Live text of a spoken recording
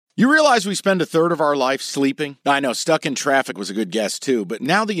You realize we spend a third of our life sleeping? I know, stuck in traffic was a good guess too, but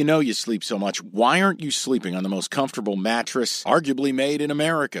now that you know you sleep so much, why aren't you sleeping on the most comfortable mattress arguably made in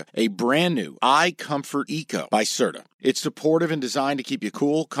America? A brand new iComfort Eco by Serta. It's supportive and designed to keep you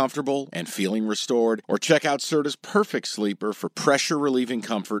cool, comfortable, and feeling restored. Or check out Serta's Perfect Sleeper for pressure-relieving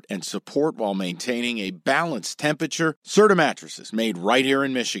comfort and support while maintaining a balanced temperature. Serta mattresses, made right here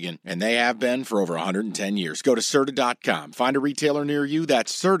in Michigan, and they have been for over 110 years. Go to Serta.com. Find a retailer near you.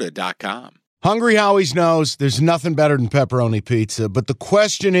 That's Serta.com. Hungry Howie's knows there's nothing better than pepperoni pizza, but the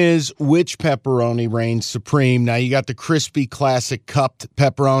question is, which pepperoni reigns supreme? Now, you got the crispy, classic cupped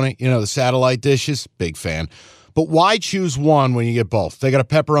pepperoni, the satellite dishes. Big fan. But why choose one when you get both? They got a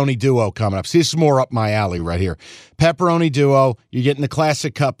pepperoni duo coming up. See, this is more up my alley right here. Pepperoni duo, you're getting the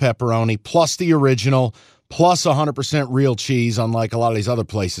classic cup pepperoni, plus the original, plus 100% real cheese, unlike a lot of these other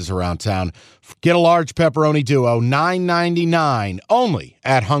places around town. Get a large pepperoni duo, $9.99, only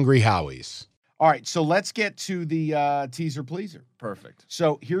at Hungry Howie's. All right, so let's get to the teaser pleaser. Perfect.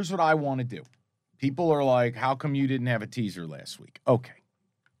 So here's what I want to do. People are like, how come you didn't have a teaser last week? Okay.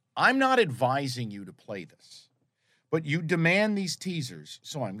 I'm not advising you to play this, but you demand these teasers,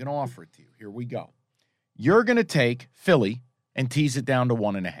 so I'm going to offer it to you. Here we go. You're going to take Philly and tease it down to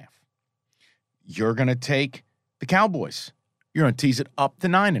 1.5. You're going to take the Cowboys. You're going to tease it up to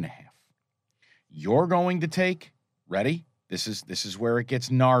 9.5. You're going to take, ready? This is where it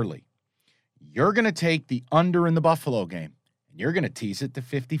gets gnarly. You're going to take the under in the Buffalo game, and you're going to tease it to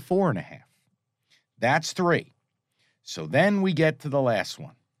 54.5. That's 3. So then we get to the last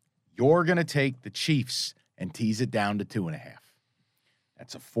one. You're going to take the Chiefs and tease it down to 2.5.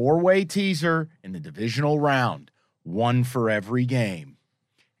 That's a 4-way teaser in the divisional round, one for every game.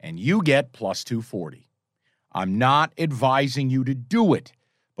 And you get plus 240. I'm not advising you to do it,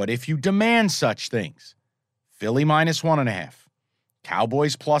 but if you demand such things, Philly minus 1.5,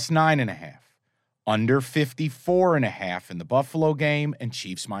 Cowboys plus 9.5, under 54.5 in the Buffalo game, and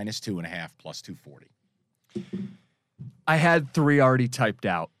Chiefs minus 2.5 plus 240. I had 3 already typed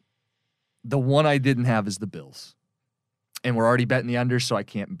out. The one I didn't have is the Bills. And we're already betting the under, so I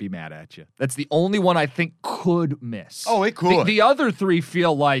can't be mad at you. That's the only one I think could miss. Oh, it could. The other 3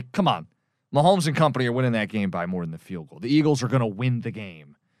 feel like, come on, Mahomes and company are winning that game by more than the field goal. The Eagles are going to win the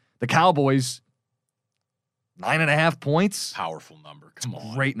game. The Cowboys, 9.5 points. Powerful number. Come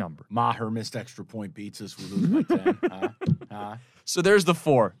on. Great number. Maher missed extra point beats us. We lose by 10. So there's the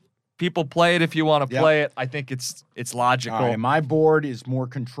 4. People play it if you want to play it. I think it's logical. All right, my board is more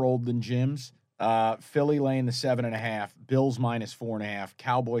controlled than Jim's. Philly laying the 7.5, Bills minus 4.5,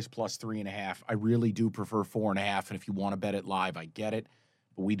 Cowboys plus 3.5. I really do prefer 4.5, and if you want to bet it live, I get it.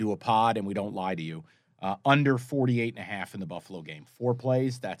 But we do a pod, and we don't lie to you. Under 48.5 in the Buffalo game. 4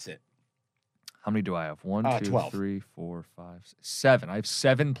 plays, that's it. How many do I have? 1, 2, 12. 3, 4, 5, 6, 7. I have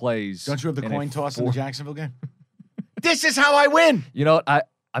 7 plays. Don't you have the coin toss in the Jacksonville game? This is how I win. You know what?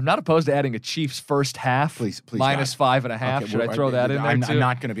 I'm not opposed to adding a Chiefs first half. Please minus 5.5. Okay, should I throw that in there too? I'm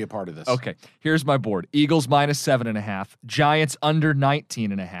not going to be a part of this. Okay. Here's my board. Eagles minus 7.5. Giants under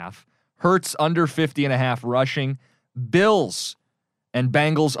 19.5. Hurts under 50.5 rushing. Bills and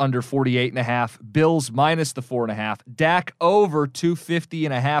Bengals under 48.5. Bills minus the 4.5. Dak over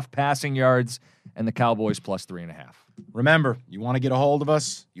 250.5 passing yards. And the Cowboys plus 3.5. Remember, you want to get a hold of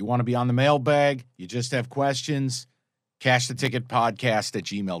us. You want to be on the mailbag. You just have questions.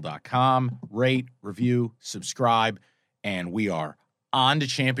 CashTheTicketPodcast@gmail.com. Rate, review, subscribe, and we are on to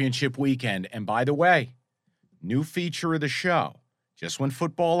championship weekend. And by the way, new feature of the show, just when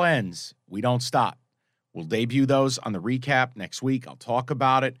football ends, we don't stop. We'll debut those on the recap next week. I'll talk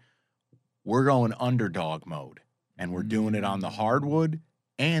about it. We're going underdog mode, and we're doing it on the hardwood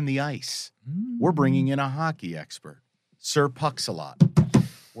and the ice. We're bringing in a hockey expert, Sir Puxalot.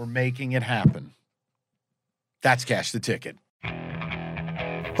 We're making it happen. That's Cash the Ticket.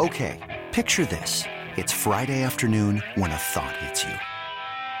 Okay, picture this. It's Friday afternoon when a thought hits you.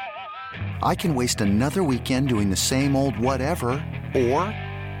 I can waste another weekend doing the same old whatever, or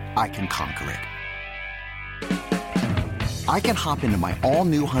I can conquer it. I can hop into my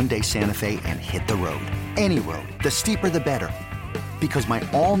all-new Hyundai Santa Fe and hit the road. Any road. The steeper, the better. Because my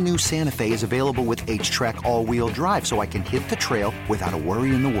all-new Santa Fe is available with H-Track all-wheel drive, so I can hit the trail without a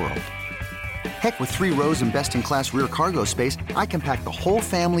worry in the world. Heck, with 3 rows and best-in-class rear cargo space, I can pack the whole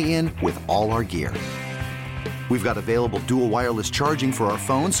family in with all our gear. We've got available dual wireless charging for our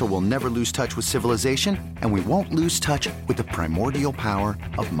phones, so we'll never lose touch with civilization, and we won't lose touch with the primordial power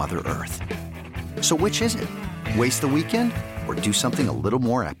of Mother Earth. So which is it? Waste the weekend or do something a little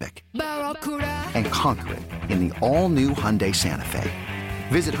more epic? And conquer it in the all-new Hyundai Santa Fe.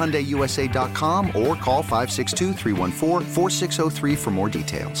 Visit HyundaiUSA.com or call 562-314-4603 for more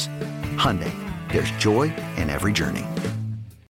details. Hyundai, there's joy in every journey.